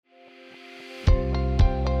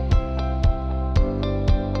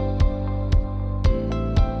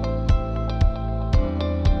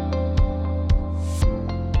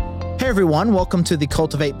everyone. Welcome to the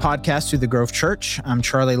Cultivate podcast through the Grove Church. I'm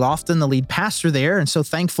Charlie Lofton, the lead pastor there, and so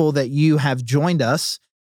thankful that you have joined us.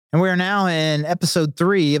 And we are now in episode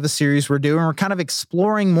 3 of a series we're doing. We're kind of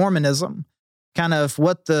exploring Mormonism, kind of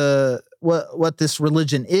what this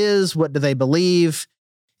religion is. What do they believe?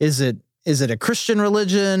 Is it a Christian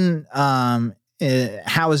religion?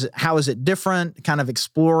 How is it different? Kind of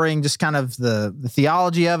exploring just kind of the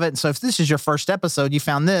theology of it. And so if this is your first episode, you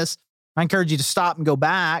found this, I encourage you to stop and go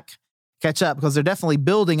back, catch up, because they're definitely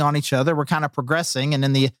building on each other. We're kind of progressing. And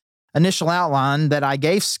in the initial outline that I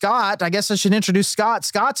gave Scott, I guess I should introduce Scott.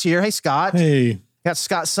 Scott's here. Hey, Scott. Hey. Got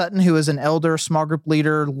Scott Sutton, who is an elder, small group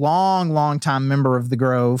leader, long time member of the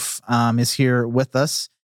Grove, is here with us.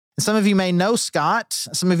 And some of you may know Scott.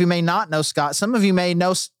 Some of you may not know Scott. Some of you may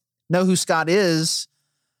know who Scott is,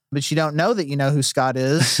 but you don't know that you know who Scott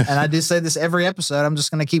is. And I do say this every episode. I'm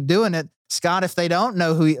just going to keep doing it. Scott, if they don't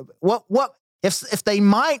know who you, if they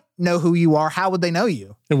might know who you are, how would they know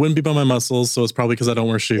you? It wouldn't be by my muscles, so it's probably because I don't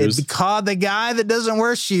wear shoes. It'd be called the guy that doesn't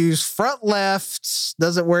wear shoes, front left,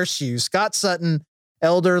 doesn't wear shoes. Scott Sutton,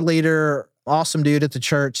 elder, leader, awesome dude at the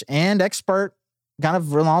church, and expert, kind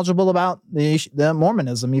of knowledgeable about the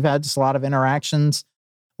Mormonism. You've had just a lot of interactions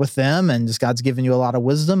with them, and just God's given you a lot of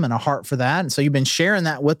wisdom and a heart for that. And so you've been sharing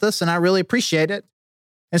that with us, and I really appreciate it.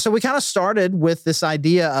 And so we kind of started with this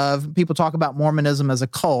idea of people talk about Mormonism as a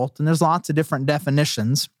cult, and there's lots of different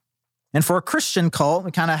definitions. And for a Christian cult,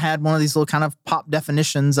 we kind of had one of these little kind of pop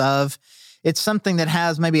definitions of it's something that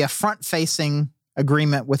has maybe a front-facing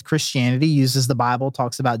agreement with Christianity, uses the Bible,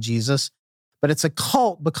 talks about Jesus, but it's a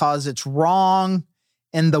cult because it's wrong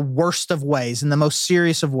in the worst of ways, in the most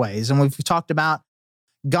serious of ways. And we've talked about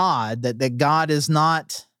God, that God is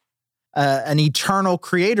not an eternal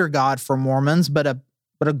creator God for Mormons, but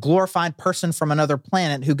a glorified person from another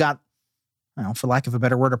planet who got, I don't know, for lack of a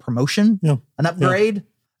better word, a promotion, an upgrade,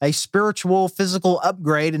 a spiritual, physical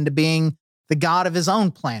upgrade into being the God of his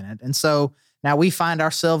own planet. And so now we find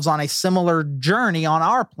ourselves on a similar journey on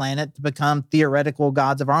our planet to become theoretical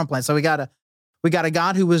gods of our own planet. So we got a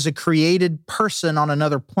God who was a created person on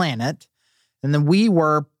another planet, and then we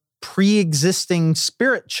were pre-existing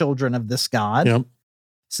spirit children of this God. Yep.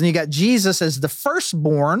 So you got Jesus as the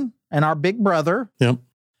firstborn and our big brother,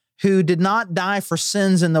 who did not die for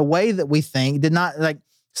sins in the way that we think,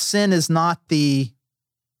 sin is not the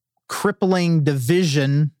crippling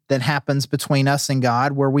division that happens between us and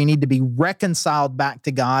God, where we need to be reconciled back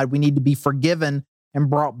to God. We need to be forgiven and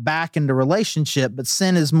brought back into relationship. But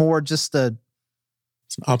sin is more just it's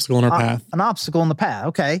an obstacle in our path. An obstacle in the path.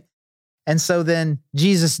 Okay. And so then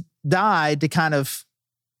Jesus died to kind of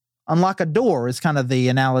unlock a door is kind of the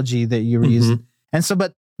analogy that you were using. And so,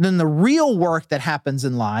 but then the real work that happens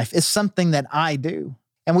in life is something that I do.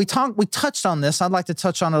 And we touched on this. I'd like to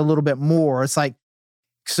touch on it a little bit more. It's like,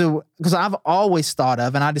 so, because I've always thought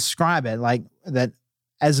of, and I describe it like that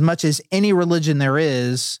as much as any religion there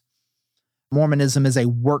is, Mormonism is a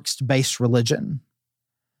works-based religion.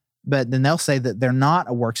 But then they'll say that they're not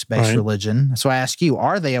a works-based religion. So I ask you,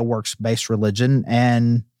 are they a works-based religion?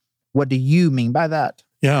 And what do you mean by that?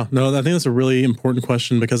 Yeah, no, I think that's a really important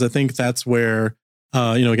question, because I think that's where,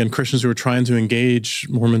 again, Christians who are trying to engage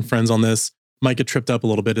Mormon friends on this might get tripped up a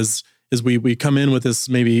little bit is we come in with this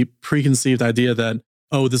maybe preconceived idea that,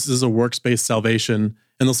 oh, this is a works-based salvation.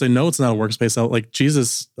 And they'll say, no, it's not a works-based salvation. Like,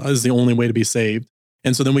 Jesus is the only way to be saved.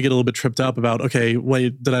 And so then we get a little bit tripped up about, okay,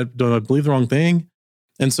 wait, do I believe the wrong thing?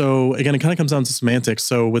 And so again, it kind of comes down to semantics.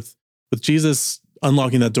 So with Jesus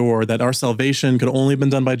unlocking that door, that our salvation could only have been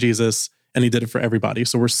done by Jesus, and he did it for everybody.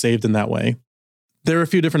 So we're saved in that way. There are a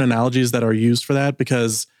few different analogies that are used for that,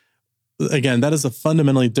 because again, that is a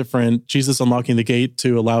fundamentally different Jesus unlocking the gate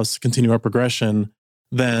to allow us to continue our progression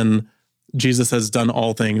than Jesus has done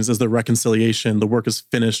all things as the reconciliation. The work is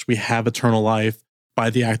finished. We have eternal life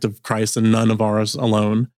by the act of Christ and none of ours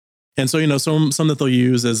alone. And so, some that they'll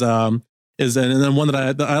use is and then one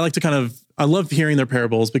that I like to kind of, I love hearing their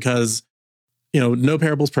parables, because, no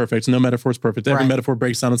parable is perfect. No metaphor is perfect. Every metaphor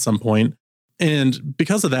breaks down at some point. And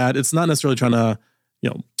because of that, it's not necessarily trying to,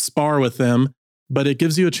 spar with them, but it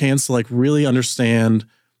gives you a chance to really understand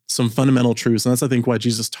some fundamental truths. And that's, I think, why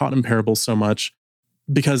Jesus taught in parables so much,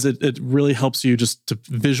 because it really helps you just to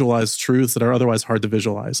visualize truths that are otherwise hard to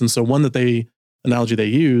visualize. And so one analogy they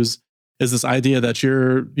use is this idea that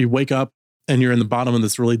you wake up and you're in the bottom of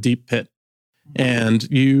this really deep pit, and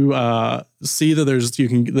you see that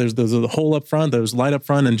there's a hole up front, there's light up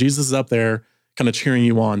front, and Jesus is up there kind of cheering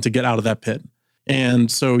you on to get out of that pit. And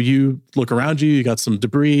so you look around you got some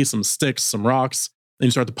debris, some sticks, some rocks, and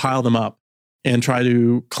you start to pile them up and try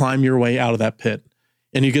to climb your way out of that pit.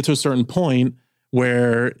 And you get to a certain point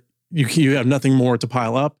where you have nothing more to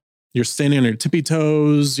pile up, you're standing on your tippy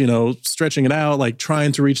toes, stretching it out, like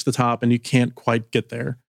trying to reach the top, and you can't quite get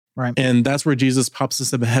there. Right. And that's where Jesus pops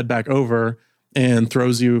his head back over and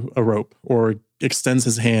throws you a rope or extends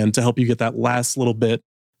his hand to help you get that last little bit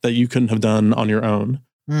that you couldn't have done on your own.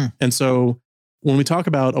 And so when we talk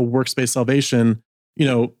about a works-based salvation,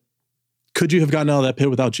 could you have gotten out of that pit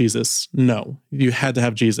without Jesus? No, you had to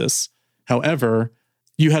have Jesus. However,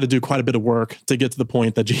 you had to do quite a bit of work to get to the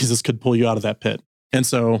point that Jesus could pull you out of that pit. And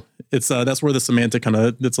so it's that's where the semantic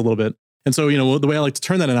it's a little bit. And so, the way I like to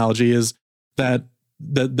turn that analogy is that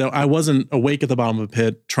I wasn't awake at the bottom of a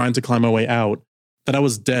pit trying to climb my way out, that I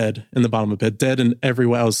was dead in the bottom of a pit, dead in every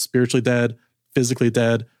way. I was spiritually dead, physically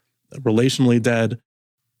dead, relationally dead.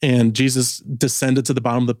 And Jesus descended to the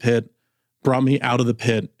bottom of the pit, brought me out of the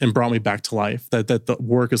pit, and brought me back to life. That the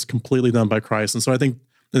work is completely done by Christ. And so I think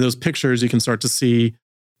in those pictures, you can start to see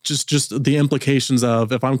just the implications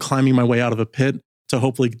of, if I'm climbing my way out of a pit to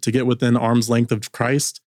hopefully to get within arm's length of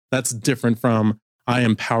Christ, that's different from I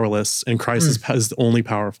am powerless and Christ is only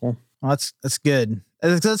powerful. Well, that's good.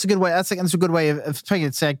 That's a good way. That's a good way of taking it.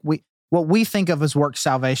 It's like what we think of as work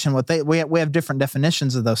salvation. We have different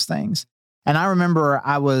definitions of those things. And I remember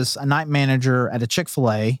I was a night manager at a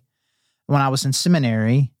Chick-fil-A when I was in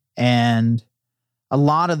seminary, and a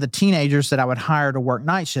lot of the teenagers that I would hire to work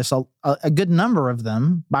night shifts, a good number of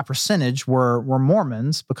them by percentage were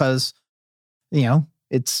Mormons, because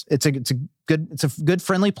it's a good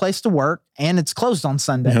friendly place to work, and it's closed on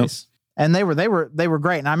Sundays. Yep. And they were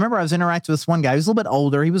great. And I remember I was interacting with this one guy. He was a little bit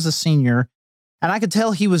older. He was a senior, and I could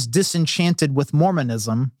tell he was disenchanted with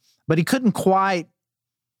Mormonism, but he couldn't quite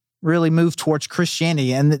really move towards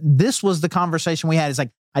Christianity. And this was the conversation we had. It's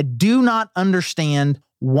like, I do not understand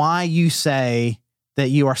why you say that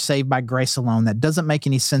you are saved by grace alone. That doesn't make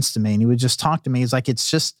any sense to me. And he would just talk to me. He's like,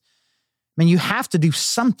 it's just, you have to do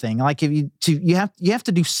something. Like you have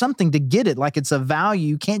to do something to get it. Like it's a value.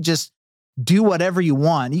 You can't just do whatever you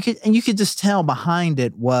want. You could just tell behind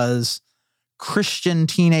it was Christian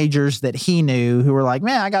teenagers that he knew who were like,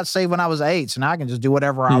 man, I got saved when I was 8, so now I can just do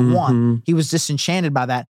whatever I want. He was disenchanted by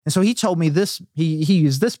that. And so he told me this, he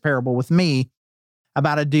used this parable with me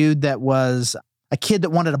about a dude that was a kid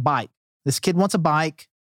that wanted a bike. This kid wants a bike,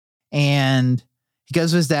 and he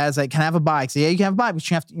goes to his dad. He's like, "Can I have a bike?" So, yeah, you can have a bike, but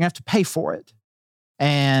you have to pay for it.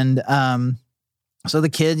 And so the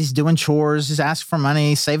kid, he's doing chores, he's asking for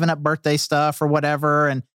money, saving up birthday stuff or whatever,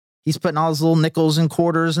 and he's putting all his little nickels and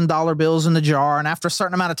quarters and dollar bills in the jar. And after a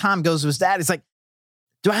certain amount of time, goes to his dad. He's like,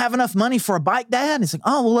 "Do I have enough money for a bike, Dad?" And he's like,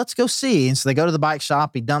 "Oh, well, let's go see." And so they go to the bike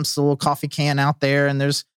shop. He dumps the little coffee can out there, and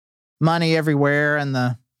there's money everywhere. And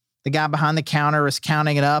the guy behind the counter is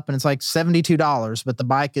counting it up, and it's like $72, but the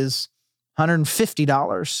bike is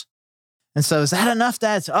 $150. And so, "Is that enough,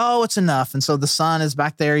 Dad?" "Oh, it's enough." And so the son is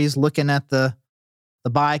back there. He's looking at the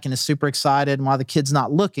bike and is super excited. And while the kid's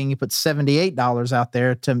not looking, he puts $78 out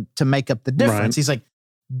there to make up the difference. Right. He's like,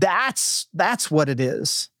 that's what it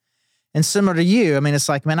is. And similar to you, it's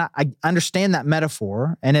like, man, I understand that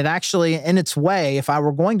metaphor. And it actually, in its way, if I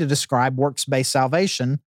were going to describe works-based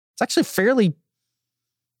salvation, it's actually a fairly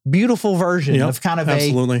beautiful version of kind of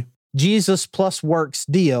a Jesus plus works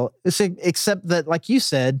deal. Except that, like you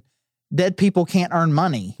said, dead people can't earn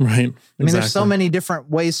money. Right. There's so many different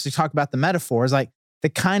ways to talk about the metaphors. Like the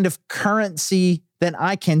kind of currency that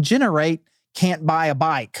I can generate can't buy a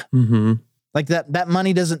bike. Mm-hmm. Like that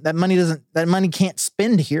money can't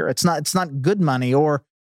spend here. It's not good money. Or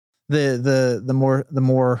the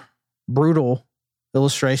more brutal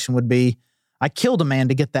illustration would be, I killed a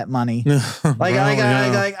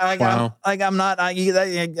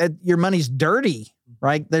your money's dirty,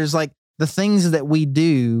 right? There's like the things that we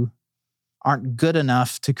do aren't good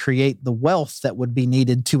enough to create the wealth that would be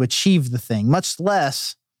needed to achieve the thing, much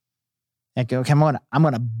less like, okay, I'm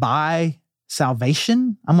going to buy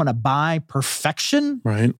salvation. I'm going to buy perfection.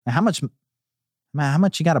 Right. How much you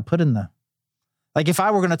got to put in like, if I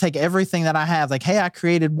were going to take everything that I have, like, hey, I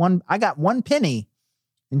got $1 penny.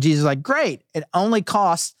 And Jesus is like, great. It only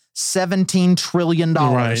costs $17 trillion.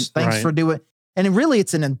 Right, Thanks for doing it. And really,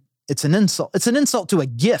 it's an insult. It's an insult to a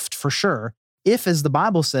gift for sure. If, as the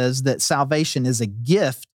Bible says, that salvation is a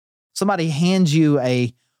gift, somebody hands you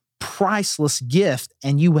a priceless gift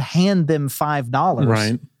and you hand them $5.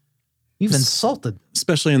 Right. You've insulted.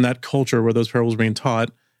 Especially in that culture where those parables are being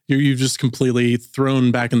taught, you've just completely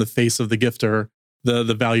thrown back in the face of the gifter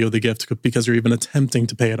the value of the gift because you're even attempting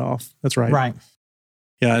to pay it off. That's right. Right.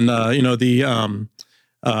 Yeah, and there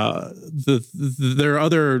are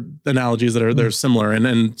other analogies that are similar,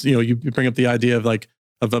 and you bring up the idea of like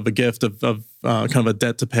of a gift of kind of a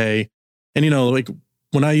debt to pay, and like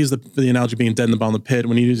when I use the analogy of being dead in the bottom of the pit,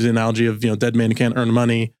 when you use the analogy of dead man who can't earn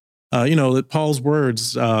money, Paul's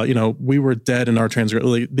words, we were dead in our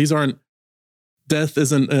transgressions. These aren't, death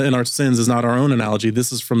isn't in our sins is not our own analogy.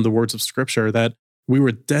 This is from the words of Scripture, that we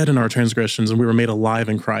were dead in our transgressions and we were made alive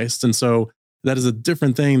in Christ. And so that is a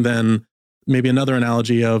different thing than maybe another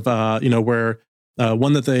analogy of, where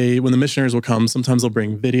when the missionaries will come, sometimes they'll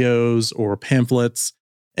bring videos or pamphlets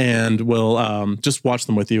and we'll just watch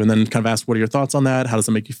them with you and then kind of ask, what are your thoughts on that? How does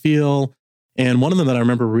it make you feel? And one of them that I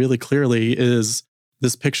remember really clearly is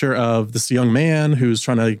this picture of this young man who's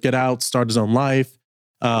trying to get out, start his own life,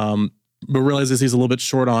 but realizes he's a little bit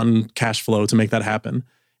short on cash flow to make that happen.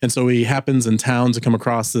 And so he happens in town to come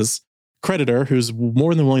across this creditor who's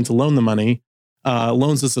more than willing to loan the money,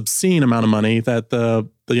 loans this obscene amount of money that the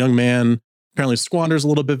young man apparently squanders a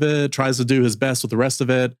little bit of it, tries to do his best with the rest of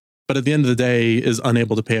it, but at the end of the day is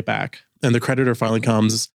unable to pay it back. And the creditor finally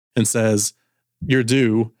comes and says, "You're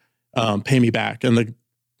due, pay me back." And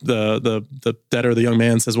the debtor, the young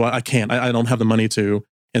man, says, "Well, I can't. I don't have the money to."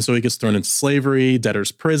 And so he gets thrown into slavery,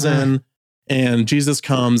 debtor's prison. And Jesus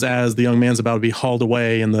comes as the young man's about to be hauled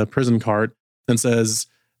away in the prison cart and says,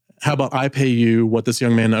 "How about I pay you what this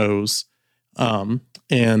young man owes?" And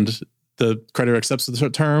the creditor accepts the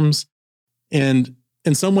terms. And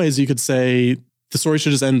in some ways, you could say the story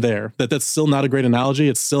should just end there. That's still not a great analogy.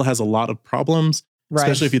 It still has a lot of problems, right?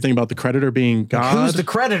 Especially if you think about the creditor being God. Who's the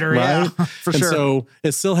creditor? Right? Yeah, for sure. And so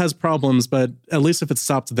it still has problems, but at least if it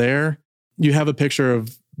stopped there, you have a picture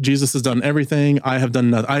of Jesus has done everything. I have done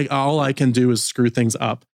nothing. All I can do is screw things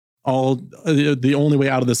up. The only way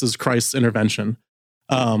out of this is Christ's intervention.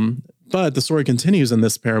 But the story continues in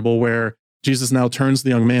this parable where Jesus now turns to the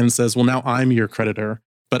young man and says, "Well, now I'm your creditor,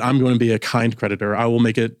 but I'm going to be a kind creditor. I'll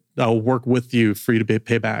work with you for you to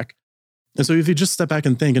pay back." And so if you just step back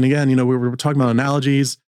and think, and again, we were talking about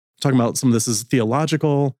analogies, talking about some of this is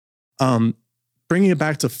theological, bringing it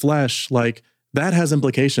back to flesh, like that has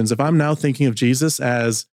implications. If I'm now thinking of Jesus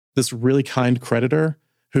as this really kind creditor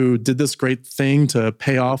who did this great thing to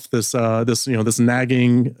pay off this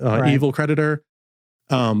nagging evil creditor,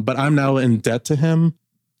 but I'm now in debt to him,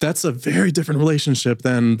 that's a very different relationship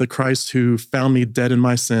than the Christ who found me dead in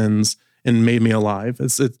my sins and made me alive.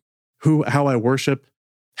 How I worship,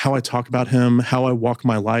 how I talk about him, how I walk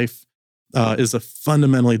my life is a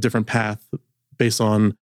fundamentally different path based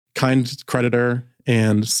on kind creditor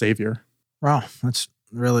and savior. Wow, it's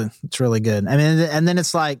really good. I mean, and then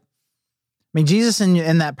it's like, Jesus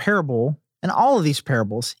in that parable, and all of these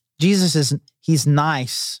parables, he's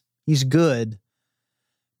nice, he's good,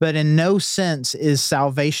 but in no sense is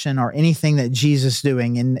salvation or anything that Jesus is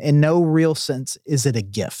doing, in no real sense is it a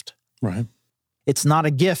gift. Right. It's not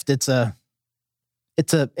a gift. It's a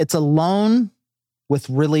loan with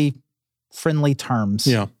really friendly terms.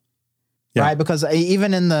 Yeah. Right. Because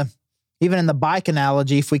even in the bike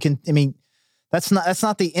analogy, if we can, that's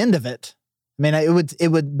not the end of it.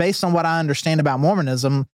 It would based on what I understand about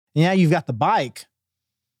Mormonism. Yeah, you've got the bike,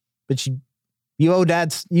 but you owe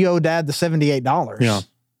dad the $78. Yeah.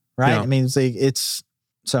 Right. Yeah.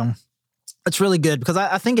 It's really good because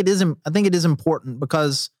I think it is important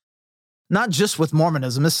because not just with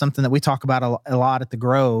Mormonism, it's something that we talk about a lot at the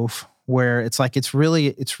Grove, where it's like it's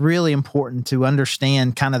really important to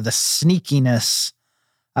understand kind of the sneakiness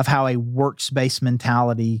of how a works-based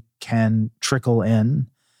mentality can trickle in,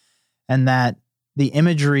 and that the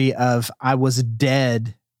imagery of "I was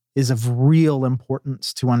dead" is of real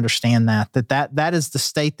importance to understand that is the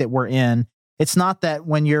state that we're in. It's not that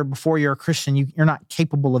before you're a Christian, you're not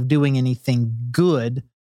capable of doing anything good,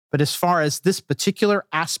 but as far as this particular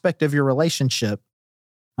aspect of your relationship,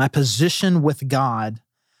 my position with God,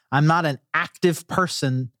 I'm not an active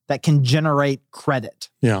person that can generate credit.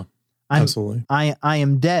 Yeah, absolutely. I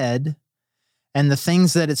am dead, and the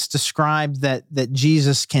things that it's described that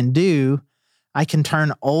Jesus can do, I can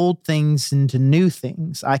turn old things into new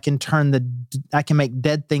things. I can make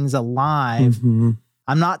dead things alive. Mm-hmm.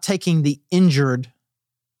 I'm not taking the injured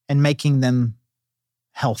and making them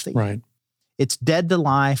healthy. Right. It's dead to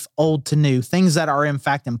life, old to new, things that are in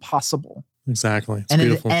fact impossible. Exactly. It's and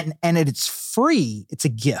beautiful. It's free. It's a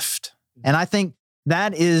gift. And I think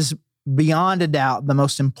that is beyond a doubt the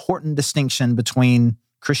most important distinction between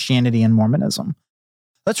Christianity and Mormonism.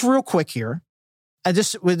 Let's real quick here.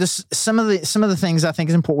 Some of the things I think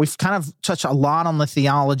is important. We've kind of touched a lot on the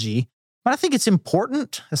theology, but I think it's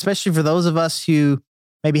important, especially for those of us who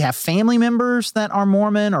maybe have family members that are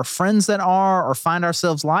Mormon or friends that are, or find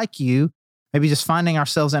ourselves like you, maybe just finding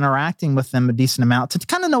ourselves interacting with them a decent amount to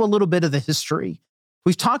kind of know a little bit of the history.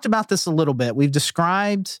 We've talked about this a little bit. We've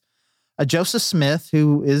described a Joseph Smith,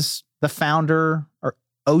 who is the founder or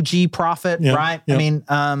OG prophet, right?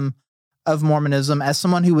 Yeah. Of Mormonism, as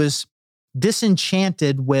someone who was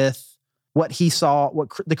disenchanted with what he saw,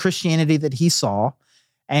 the Christianity that he saw,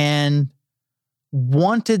 and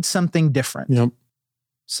wanted something different. Yep.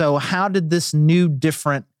 So how did this new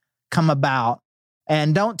different come about?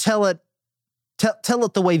 And don't tell it, tell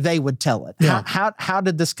it the way they would tell it. Yeah. How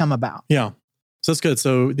did this come about? Yeah. So that's good.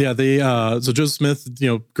 So yeah, so Joseph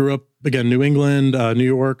Smith, grew up again, New England, New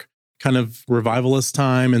York, kind of revivalist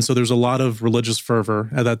time. And so there's a lot of religious fervor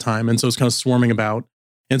at that time. And so it's kind of swarming about.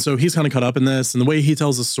 And so he's kind of caught up in this, and the way he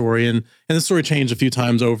tells the story, and the story changed a few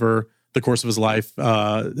times over the course of his life.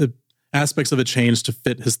 Aspects of it changed to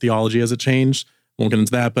fit his theology as it changed. Won't get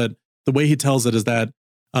into that, but the way he tells it is that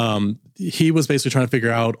he was basically trying to figure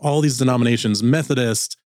out all these denominations,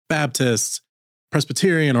 Methodist, Baptist,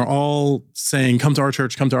 Presbyterian, are all saying, come to our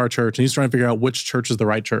church, come to our church. And he's trying to figure out which church is the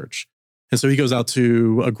right church. And so he goes out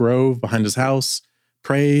to a grove behind his house,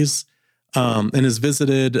 prays, and is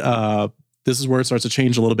visited. This is where it starts to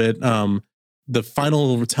change a little bit. The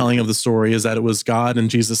final retelling of the story is that it was God and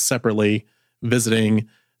Jesus separately visiting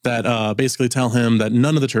that basically tell him that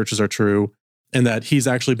none of the churches are true, and that he's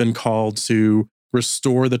actually been called to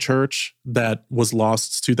restore the church that was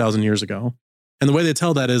lost 2,000 years ago. And the way they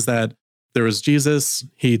tell that is that there was Jesus,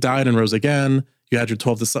 he died and rose again. You had your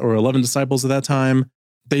 12 or 11 disciples at that time.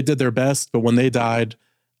 They did their best, but when they died,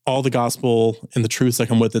 all the gospel and the truths that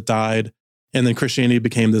come with it died. And then Christianity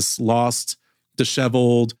became this lost,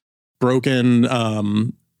 disheveled, broken,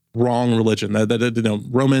 wrong religion. That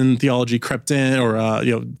Roman theology crept in, or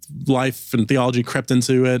life and theology crept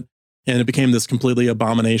into it, and it became this completely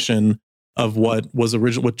abomination of what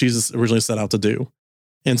Jesus originally set out to do.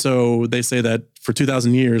 And so they say that for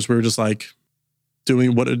 2,000 years we were just like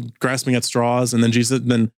grasping at straws, and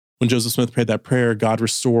then when Joseph Smith prayed that prayer, God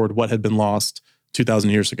restored what had been lost 2,000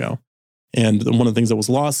 years ago. And one of the things that was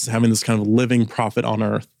lost is having this kind of living prophet on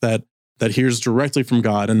earth that hears directly from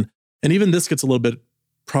God. And even this gets a little bit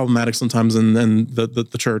problematic sometimes in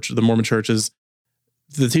the church, the Mormon church, is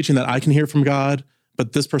the teaching that I can hear from God,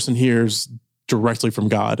 but this person hears directly from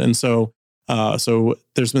God. And so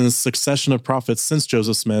there's been a succession of prophets since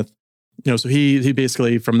Joseph Smith. So he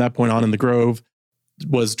basically, from that point on in the Grove,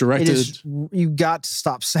 was directed. You got to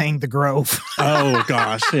stop saying the Grove. Oh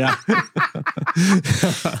gosh, yeah.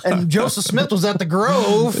 And Joseph Smith was at the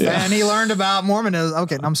Grove, and he learned about Mormonism.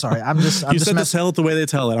 Okay, I'm sorry. You said to tell it the way they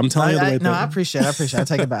tell it. I'm telling you the way. No, I appreciate it. I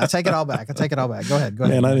take it back. I take it all back. Go ahead.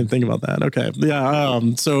 Man, I didn't think about that. Okay, yeah.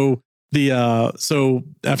 So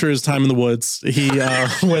after his time in the woods, he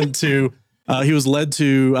he was led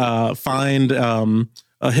to find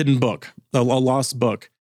a hidden book, a lost book.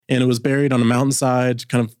 And it was buried on a mountainside,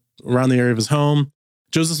 kind of around the area of his home.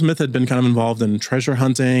 Joseph Smith had been kind of involved in treasure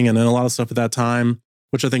hunting and then a lot of stuff at that time,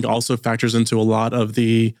 which I think also factors into a lot of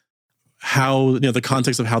the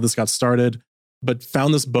context of how this got started. But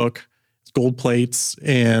found this book, gold plates,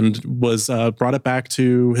 and was brought it back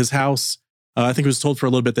to his house. I think he was told for a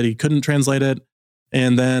little bit that he couldn't translate it,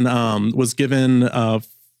 and then was given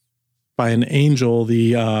by an angel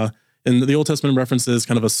in the Old Testament references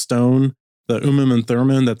kind of a stone, the and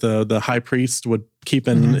Thummim, that the high priest would keep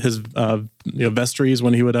in his vestries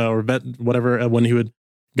when he would when he would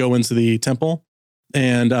go into the temple,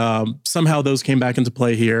 and somehow those came back into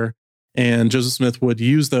play here, and Joseph Smith would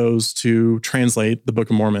use those to translate the Book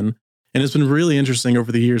of Mormon. And it's been really interesting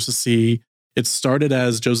over the years to see. It started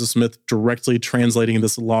as Joseph Smith directly translating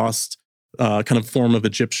this lost kind of form of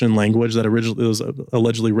Egyptian language that originally was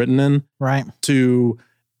allegedly written in, right? To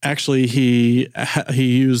actually, he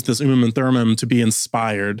used this and Thummim to be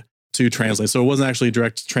inspired to translate. So it wasn't actually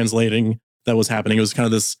direct translating that was happening. It was kind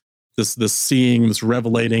of this seeing, this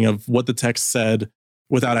revelating of what the text said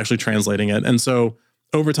without actually translating it. And so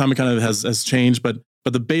over time, it kind of has changed. But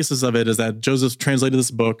the basis of it is that Joseph translated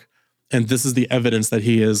this book, and this is the evidence that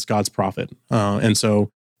he is God's prophet. And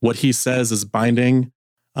so what he says is binding.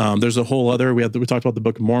 There's a whole other. We talked about the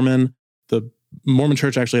Book of Mormon. The Mormon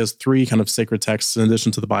Church actually has 3 kind of sacred texts in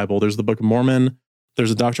addition to the Bible. There's the Book of Mormon. There's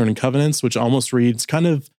the Doctrine and Covenants, which almost reads kind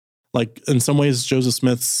of like, in some ways, Joseph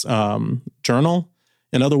Smith's journal.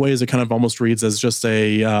 In other ways, it kind of almost reads as just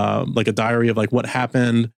a diary of like what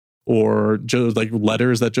happened, or like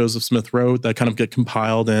letters that Joseph Smith wrote that kind of get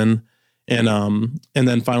compiled in. And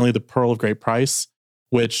then finally, the Pearl of Great Price,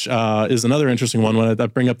 which is another interesting one. When I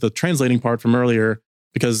bring up the translating part from earlier,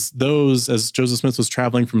 because those, as Joseph Smith was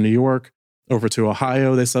traveling from New York over to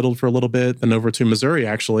Ohio, they settled for a little bit, and over to Missouri,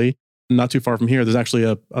 actually, not too far from here. There's actually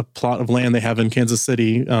a plot of land they have in Kansas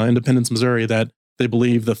City, Independence, Missouri, that they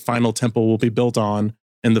believe the final temple will be built on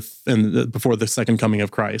before the second coming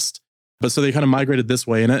of Christ. But so they kind of migrated this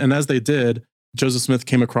way. And as they did, Joseph Smith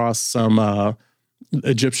came across some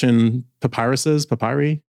Egyptian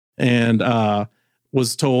papyri, and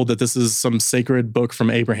was told that this is some sacred book from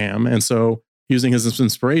Abraham. And so using his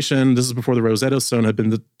inspiration, this is before the Rosetta Stone had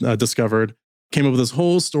been discovered, came up with this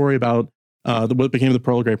whole story about what became the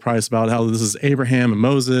Pearl of Great Price, about how this is Abraham and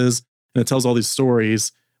Moses, and it tells all these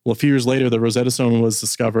stories. Well, a few years later, the Rosetta Stone was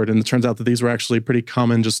discovered, and it turns out that these were actually pretty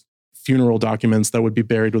common just funeral documents that would be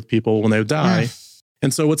buried with people when they would die.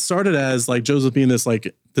 And so what started as like Joseph being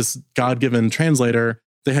this God-given translator,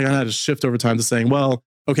 they had to shift over time to saying, well,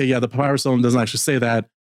 okay, yeah, the Papyrus Stone doesn't actually say that,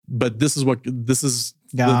 but this is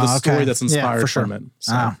the story that's inspired from it.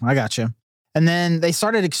 So. Oh, I got you. And then they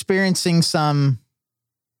started experiencing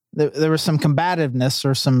there was some combativeness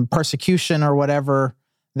or some persecution or whatever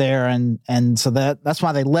there. And so that's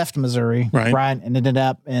why they left Missouri, right? And ended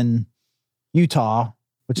up in Utah,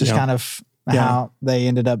 which is kind of how they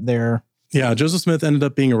ended up there. Yeah, Joseph Smith ended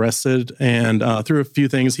up being arrested, and through a few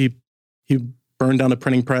things, he burned down a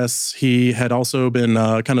printing press. He had also been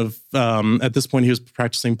at this point, he was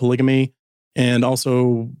practicing polygamy and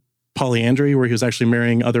also polyandry, where he was actually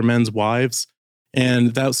marrying other men's wives.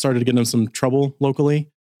 And that started to get him some trouble locally.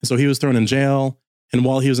 And so he was thrown in jail. And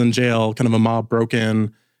while he was in jail, kind of a mob broke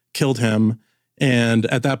in, killed him. And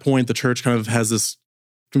at that point, the church kind of has this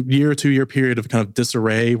 2-year period of kind of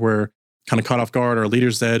disarray where kind of caught off guard, our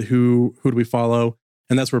leader's dead, who do we follow?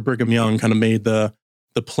 And that's where Brigham Young kind of made the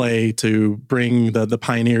play to bring the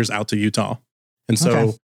pioneers out to Utah. And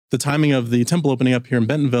so the timing of the temple opening up here in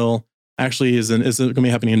Bentonville actually is going to be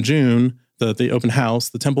happening in June, the open house.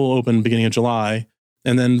 The temple will open beginning of July.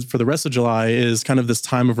 And then for the rest of July is kind of this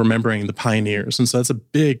time of remembering the pioneers. And so that's a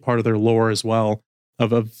big part of their lore as well, of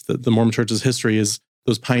the Mormon Church's history, is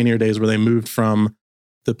those pioneer days where they moved from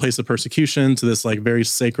the place of persecution to this like very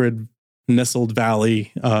sacred nestled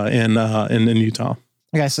valley in Utah.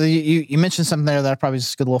 Okay, so you mentioned something there that probably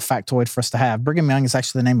just a good little factoid for us to have. Brigham Young is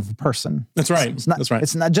actually the name of a person. That's right. That's right.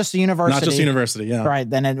 It's not just a university. Not just a university, yeah. Right.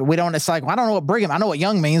 Then it's like, well, I don't know what Brigham. I know what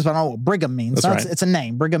Young means, but I don't know what Brigham means. That's right. It's a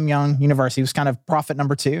name. Brigham Young University. He was kind of prophet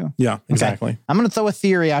number 2. Yeah, exactly. Okay. I'm going to throw a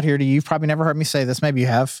theory out here to you. You've probably never heard me say this. Maybe you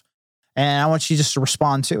have. And I want you just to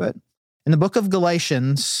respond to it. In the book of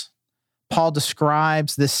Galatians, Paul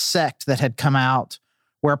describes this sect that had come out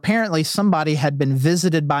where apparently somebody had been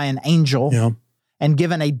visited by an angel and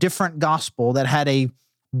given a different gospel that had a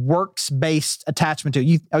works-based attachment to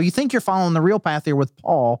it. You think you're following the real path here with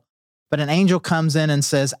Paul, but an angel comes in and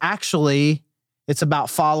says, actually, it's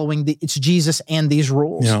about following it's Jesus and these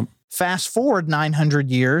rules. Yeah. Fast forward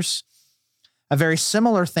 900 years, a very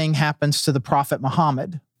similar thing happens to the prophet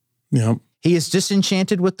Muhammad. Yeah. He is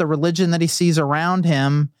disenchanted with the religion that he sees around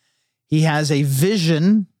him. He has a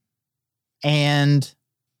vision, and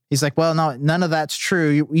he's like, well, no, none of that's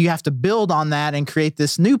true. You have to build on that and create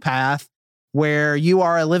this new path where you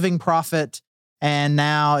are a living prophet, and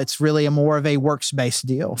now it's really more of a works-based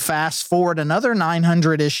deal. Fast forward another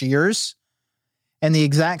 900-ish years, and the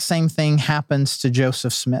exact same thing happens to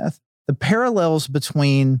Joseph Smith. The parallels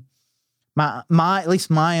between at least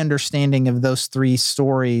my understanding of those 3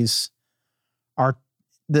 stories are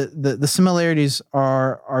the similarities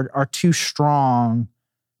are too strong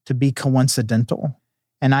to be coincidental.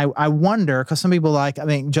 And I wonder, because some people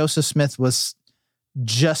Joseph Smith was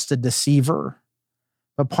just a deceiver.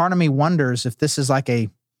 But part of me wonders if this is like a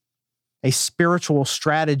spiritual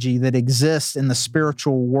strategy that exists in the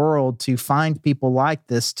spiritual world to find people like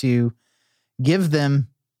this, to give them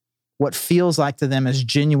what feels like to them as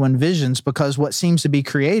genuine visions. Because what seems to be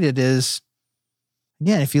created is,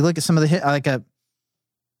 again, if you look at some of the like a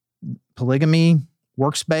polygamy,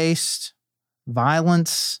 works-based,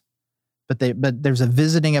 violence, but there's a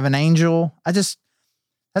visiting of an angel. That's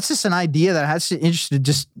just an idea that I was interested,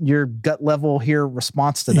 just your gut level here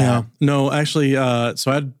response to that. Yeah. No, actually,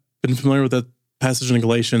 so I'd been familiar with that passage in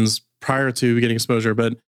Galatians prior to getting exposure,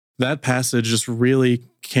 but that passage just really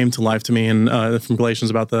came to life to me, and from Galatians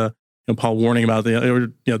about Paul warning about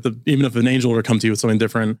even if an angel were to come to you with something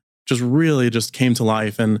different, just really just came to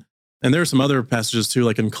life. And there are some other passages too,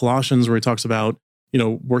 like in Colossians where he talks about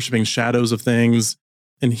worshiping shadows of things.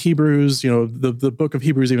 In Hebrews, the book of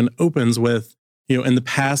Hebrews even opens with, in the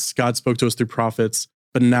past, God spoke to us through prophets,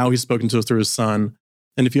 but now he's spoken to us through his son.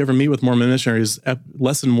 And if you ever meet with Mormon missionaries,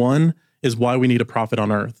 lesson 1 is why we need a prophet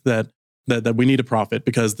on earth, that we need a prophet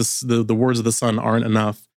because the words of the son aren't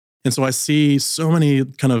enough. And so I see so many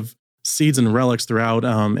kind of seeds and relics throughout,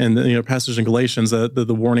 and passage in Galatians,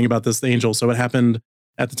 the warning about this angel. So it happened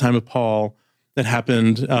at the time of Paul. It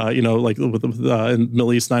happened, in the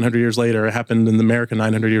Middle East 900 years later. It happened in America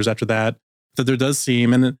 900 years after that. That there does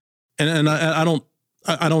seem, and I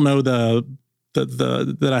don't know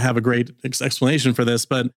that I have a great explanation for this,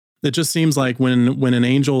 but it just seems like when an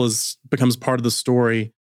angel becomes part of the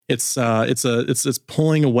story, It's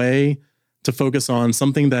pulling away to focus on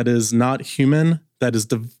something that is not human, that is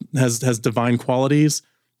has divine qualities,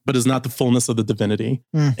 but is not the fullness of the divinity.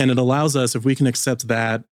 And it allows us, if we can accept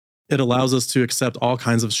that, it allows us to accept all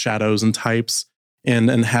kinds of shadows and types and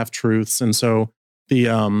half truths. And so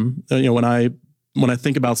when I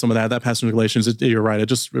think about some of that passage in Galatians, you're right. It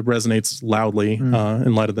resonates loudly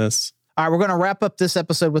in light of this. All right, we're going to wrap up this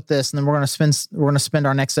episode with this, and then we're going to spend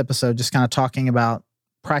our next episode just kind of talking about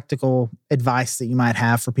practical advice that you might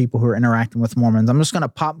have for people who are interacting with Mormons. I'm just going to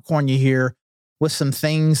popcorn you here with some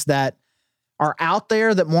things that are out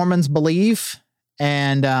there that Mormons believe,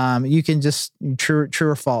 and you can just true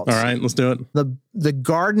or false. All right, let's do it. The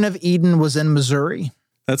Garden of Eden was in Missouri.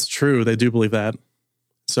 That's true. They do believe that.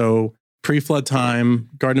 So pre-flood time,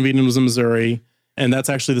 Garden of Eden was in Missouri, and that's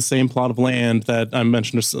actually the same plot of land that I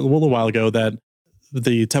mentioned a little while ago that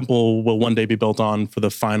the temple will one day be built on for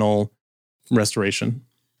the final restoration.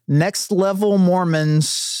 Next level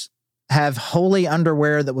Mormons have holy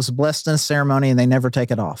underwear that was blessed in a ceremony, and they never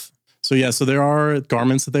take it off. So there are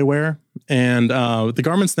garments that they wear, and the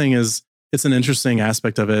garments thing it's an interesting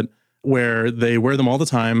aspect of it where they wear them all the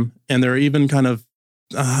time, and they're even kind of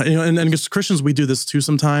and as Christians we do this too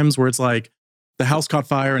sometimes, where it's like the house caught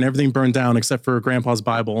fire and everything burned down except for Grandpa's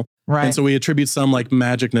Bible, right? And so we attribute some like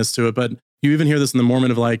magicness to it, but you even hear this in the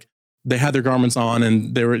Mormon of like they had their garments on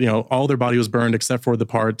and they were all their body was burned except for the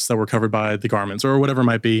parts that were covered by the garments or whatever it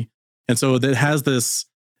might be, and so it has this.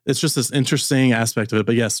 It's just this interesting aspect of it.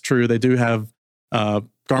 But yes, true. They do have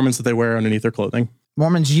garments that they wear underneath their clothing.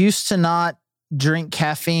 Mormons used to not drink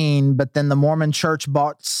caffeine, but then the Mormon church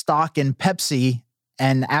bought stock in Pepsi.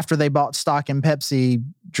 And after they bought stock in Pepsi,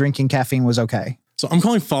 drinking caffeine was okay. So I'm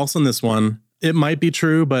calling false on this one. It might be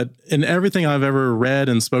true, but in everything I've ever read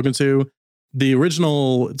and spoken to, the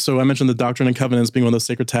original, so I mentioned the Doctrine and Covenants being one of those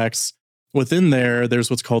sacred texts. Within there's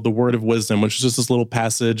what's called the Word of Wisdom, which is just this little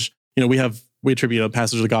passage. We attribute a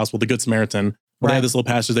passage of the gospel, the Good Samaritan. Well, They have this little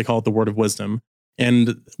passage, they call it the Word of Wisdom.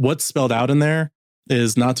 And what's spelled out in there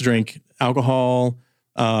is not to drink alcohol,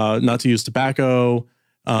 not to use tobacco,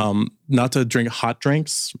 not to drink hot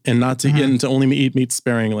drinks, and not to and to only eat meat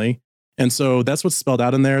sparingly. And so that's what's spelled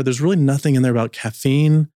out in there. There's really nothing in there about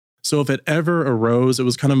caffeine. So if it ever arose, it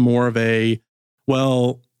was kind of more of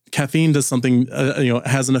caffeine does something,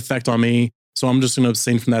 has an effect on me. So I'm just going to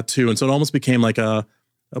abstain from that too. And so it almost became like a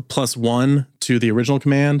 +1 to the original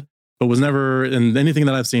command, but was never in anything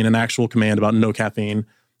that I've seen an actual command about no caffeine.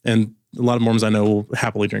 And a lot of Mormons I know will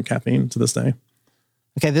happily drink caffeine to this day.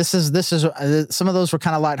 Okay, this is some of those were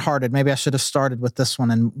kind of lighthearted. Maybe I should have started with this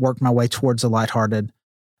one and worked my way towards the lighthearted.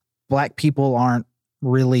 Black people aren't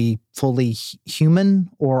really fully human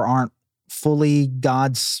or aren't fully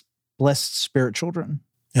God's blessed spirit children.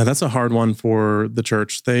 Yeah, that's a hard one for the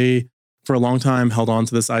church. They, for a long time, held on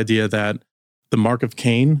to this idea that the mark of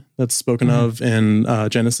Cain that's spoken of in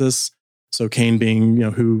Genesis. So Cain being,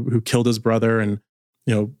 who killed his brother and,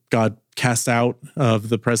 God cast out of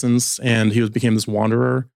the presence and he became this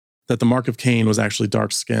wanderer, that the mark of Cain was actually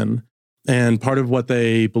dark skin. And part of what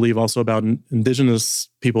they believe also about indigenous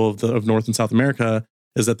people of North and South America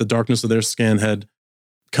is that the darkness of their skin had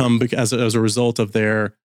come as a result of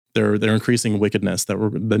their increasing wickedness that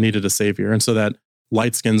needed a savior. And so that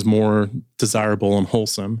light skin's more desirable and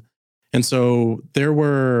wholesome. And so there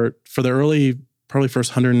were, for the early, probably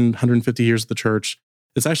first 100, 150 years of the church,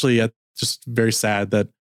 it's actually just very sad that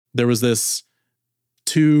there was this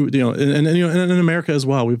and in America as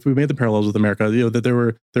well, we've made the parallels with America, that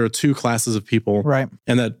there were two classes of people. Right.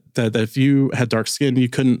 And that if you had dark skin, you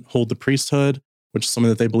couldn't hold the priesthood, which is something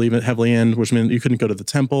that they believe heavily in, which meant you couldn't go to the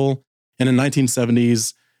temple. And in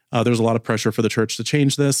 1970s, there was a lot of pressure for the church to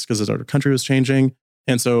change this because our country was changing.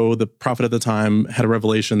 And so the prophet at the time had a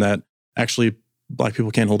revelation that actually Black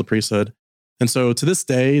people can't hold the priesthood. And so to this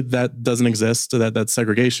day, that doesn't exist, that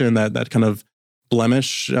segregation, that kind of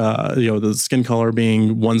blemish, the skin color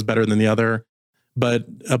being one's better than the other. But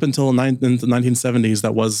up until in the 1970s,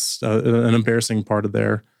 that was an embarrassing part of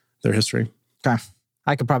their history. Okay.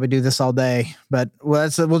 I could probably do this all day, but we'll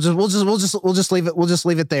just leave it. We'll just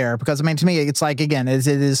leave it there because to me, it's like, again, it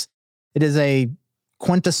is a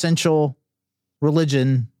quintessential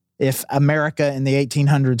religion if America in the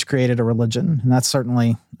 1800s created a religion, and that's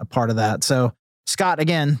certainly a part of that. So Scott,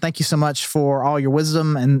 again, thank you so much for all your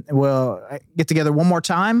wisdom, and we'll get together one more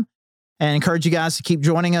time and encourage you guys to keep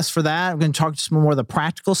joining us for that. We're going to talk some more of the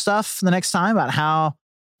practical stuff the next time about how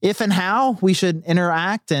we should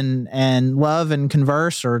interact and love and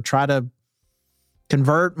converse or try to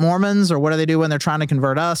convert Mormons, or what do they do when they're trying to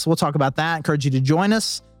convert us. We'll talk about that. Encourage you to join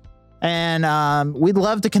us. And we'd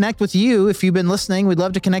love to connect with you. If you've been listening, we'd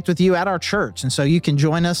love to connect with you at our church. And so you can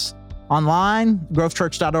join us online,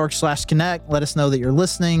 grovechurch.org/connect. Let us know that you're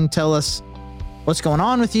listening. Tell us what's going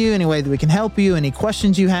on with you, any way that we can help you, any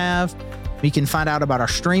questions you have. You can find out about our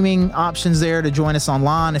streaming options there to join us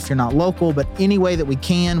online if you're not local, but any way that we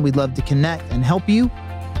can, we'd love to connect and help you.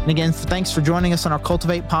 And again, thanks for joining us on our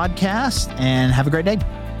Cultivate podcast, and have a great day.